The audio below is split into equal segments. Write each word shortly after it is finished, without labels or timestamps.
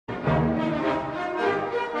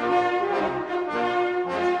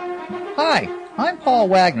Hi, I'm Paul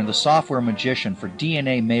Wagner, the software magician for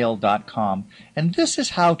DNAmail.com, and this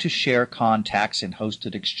is how to share contacts in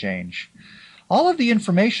Hosted Exchange. All of the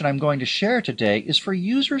information I'm going to share today is for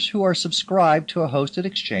users who are subscribed to a Hosted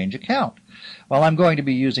Exchange account. While I'm going to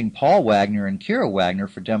be using Paul Wagner and Kira Wagner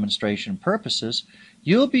for demonstration purposes,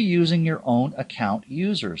 you'll be using your own account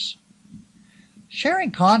users.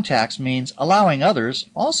 Sharing contacts means allowing others,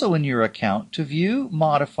 also in your account, to view,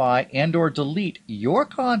 modify, and/or delete your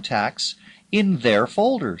contacts in their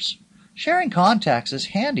folders. Sharing contacts is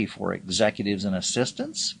handy for executives and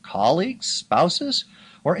assistants, colleagues, spouses,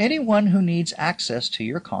 or anyone who needs access to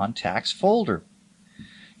your contacts folder.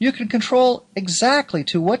 You can control exactly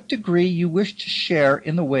to what degree you wish to share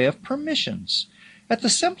in the way of permissions. At the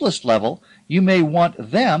simplest level, you may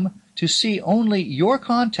want them to see only your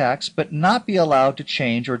contacts but not be allowed to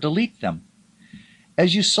change or delete them.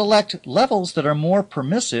 As you select levels that are more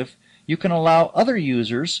permissive, you can allow other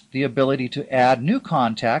users the ability to add new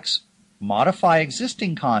contacts, modify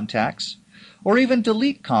existing contacts, or even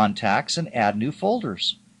delete contacts and add new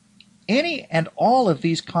folders. Any and all of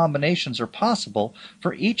these combinations are possible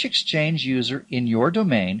for each Exchange user in your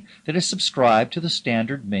domain that is subscribed to the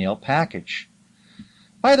standard mail package.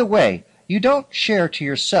 By the way, you don't share to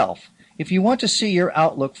yourself. If you want to see your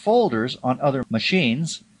Outlook folders on other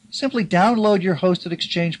machines, simply download your Hosted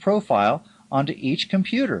Exchange profile onto each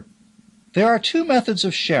computer. There are two methods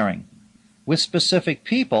of sharing, with specific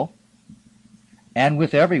people and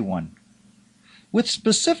with everyone. With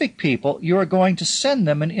specific people, you are going to send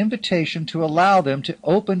them an invitation to allow them to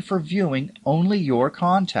open for viewing only your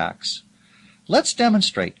contacts. Let's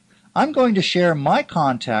demonstrate. I'm going to share my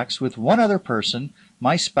contacts with one other person,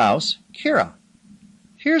 my spouse, Kira.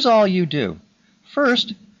 Here's all you do.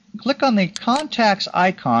 First, click on the Contacts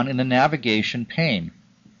icon in the navigation pane.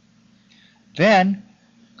 Then,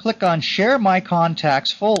 click on Share My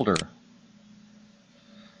Contacts folder.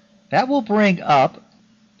 That will bring up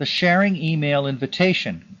the sharing email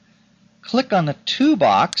invitation. Click on the To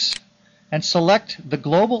box and select the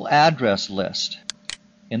global address list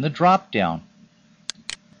in the drop-down.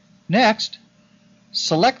 Next,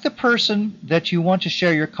 select the person that you want to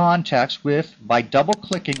share your contacts with by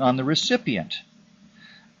double-clicking on the recipient.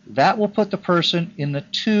 That will put the person in the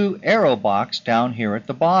To arrow box down here at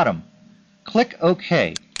the bottom. Click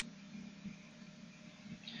OK.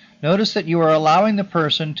 Notice that you are allowing the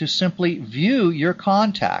person to simply view your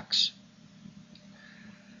contacts.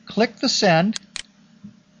 Click the Send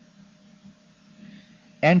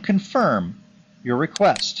and confirm your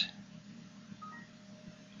request.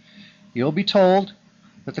 You'll be told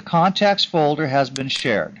that the Contacts folder has been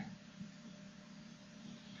shared.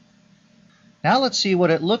 Now let's see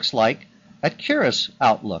what it looks like at Kira's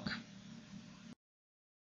Outlook.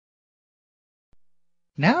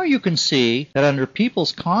 Now you can see that under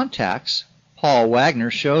People's Contacts, Paul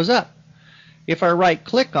Wagner shows up. If I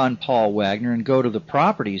right-click on Paul Wagner and go to the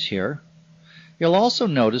Properties here, you'll also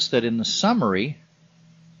notice that in the Summary,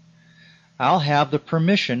 I'll have the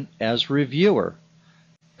permission as Reviewer.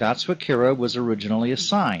 That's what Kira was originally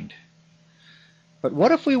assigned. But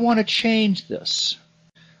what if we want to change this?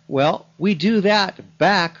 Well, we do that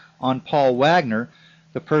back on Paul Wagner,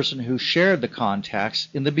 the person who shared the contacts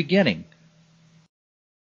in the beginning.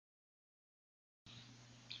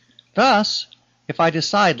 Thus, if I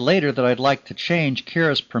decide later that I'd like to change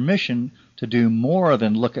Kira's permission to do more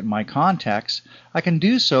than look at my contacts, I can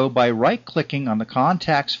do so by right-clicking on the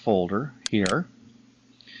Contacts folder here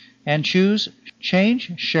and choose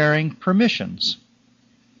Change Sharing Permissions.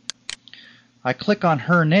 I click on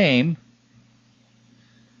her name,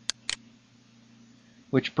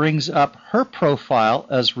 which brings up her profile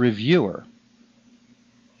as Reviewer.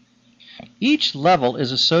 Each level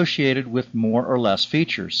is associated with more or less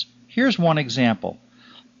features. Here's one example.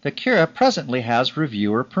 The Kira presently has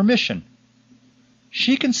Reviewer permission.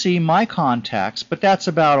 She can see my contacts, but that's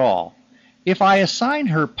about all. If I assign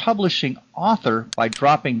her Publishing Author by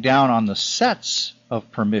dropping down on the Sets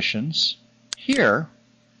of Permissions here,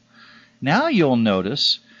 now you'll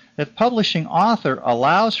notice that Publishing Author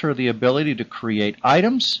allows her the ability to create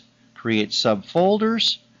items, create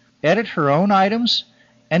subfolders, edit her own items,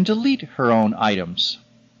 and delete her own items.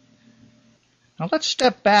 Now let's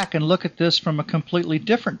step back and look at this from a completely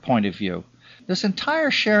different point of view. This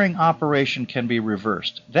entire sharing operation can be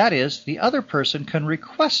reversed. That is, the other person can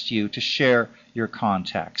request you to share your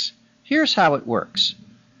contacts. Here's how it works.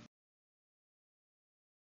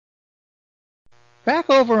 Back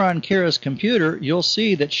over on Kira's computer, you'll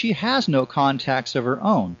see that she has no contacts of her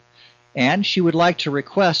own, and she would like to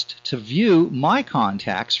request to view my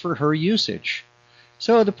contacts for her usage.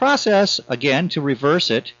 So the process, again, to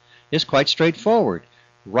reverse it, is quite straightforward.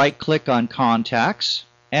 right-click on Contacts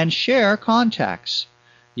and Share Contacts.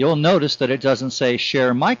 You'll notice that it doesn't say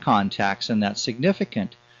Share My Contacts, and that's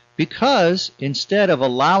significant because instead of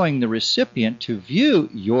allowing the recipient to view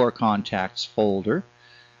your contacts folder,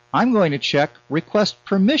 I'm going to check Request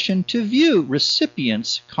Permission to View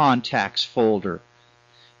Recipient's Contacts folder.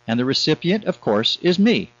 And the recipient, of course, is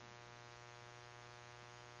me.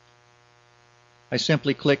 I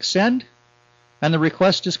simply click Send, and the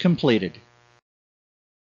request is completed.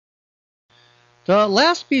 The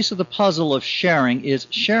last piece of the puzzle of sharing is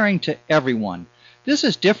sharing to everyone. This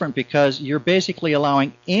is different because you're basically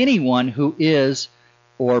allowing anyone who is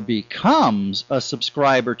or becomes a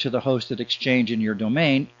subscriber to the hosted exchange in your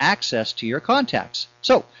domain access to your contacts.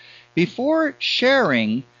 So, before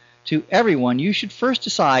sharing to everyone, you should first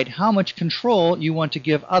decide how much control you want to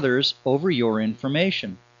give others over your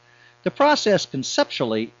information. The process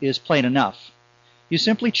conceptually is plain enough. You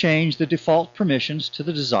simply change the default permissions to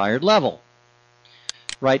the desired level.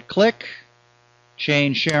 Right-click,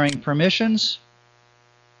 change sharing permissions,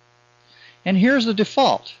 and here's the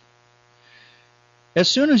default. As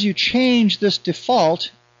soon as you change this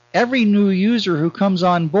default, every new user who comes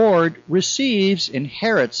on board receives,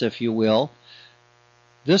 inherits if you will,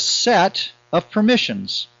 this set of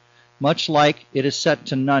permissions, much like it is set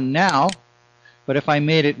to none now, but if I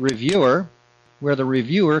made it reviewer, where the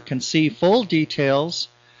reviewer can see full details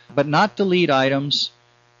but not delete items,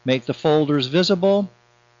 make the folders visible,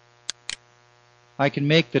 I can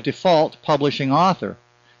make the default publishing author.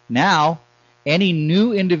 Now, any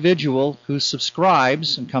new individual who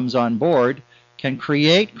subscribes and comes on board can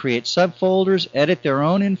create subfolders, edit their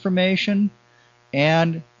own information,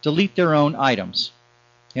 and delete their own items.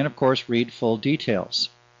 And of course, read full details.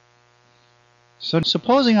 So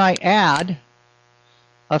supposing I add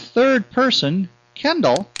a third person,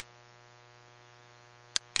 Kendall,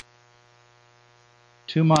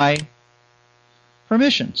 to my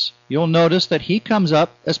permissions. You'll notice that he comes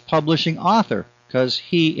up as publishing author because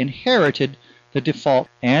he inherited the default.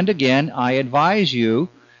 And again, I advise you,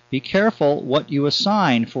 be careful what you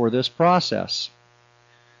assign for this process.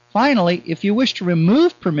 Finally, if you wish to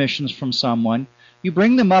remove permissions from someone, you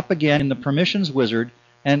bring them up again in the Permissions wizard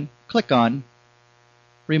and click on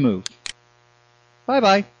Remove.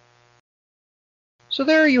 Bye-bye. So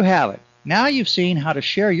there you have it. Now you've seen how to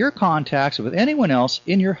share your contacts with anyone else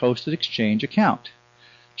in your Hosted Exchange account.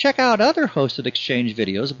 Check out other Hosted Exchange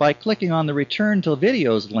videos by clicking on the Return to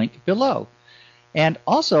Videos link below. And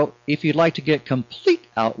also, if you'd like to get complete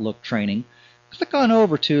Outlook training, click on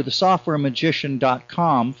over to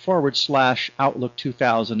thesoftwaremagician.com/Outlook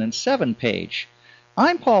 2007 page.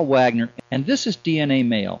 I'm Paul Wagner, and this is DNA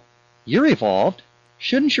Mail. You're evolved.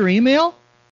 Shouldn't your email?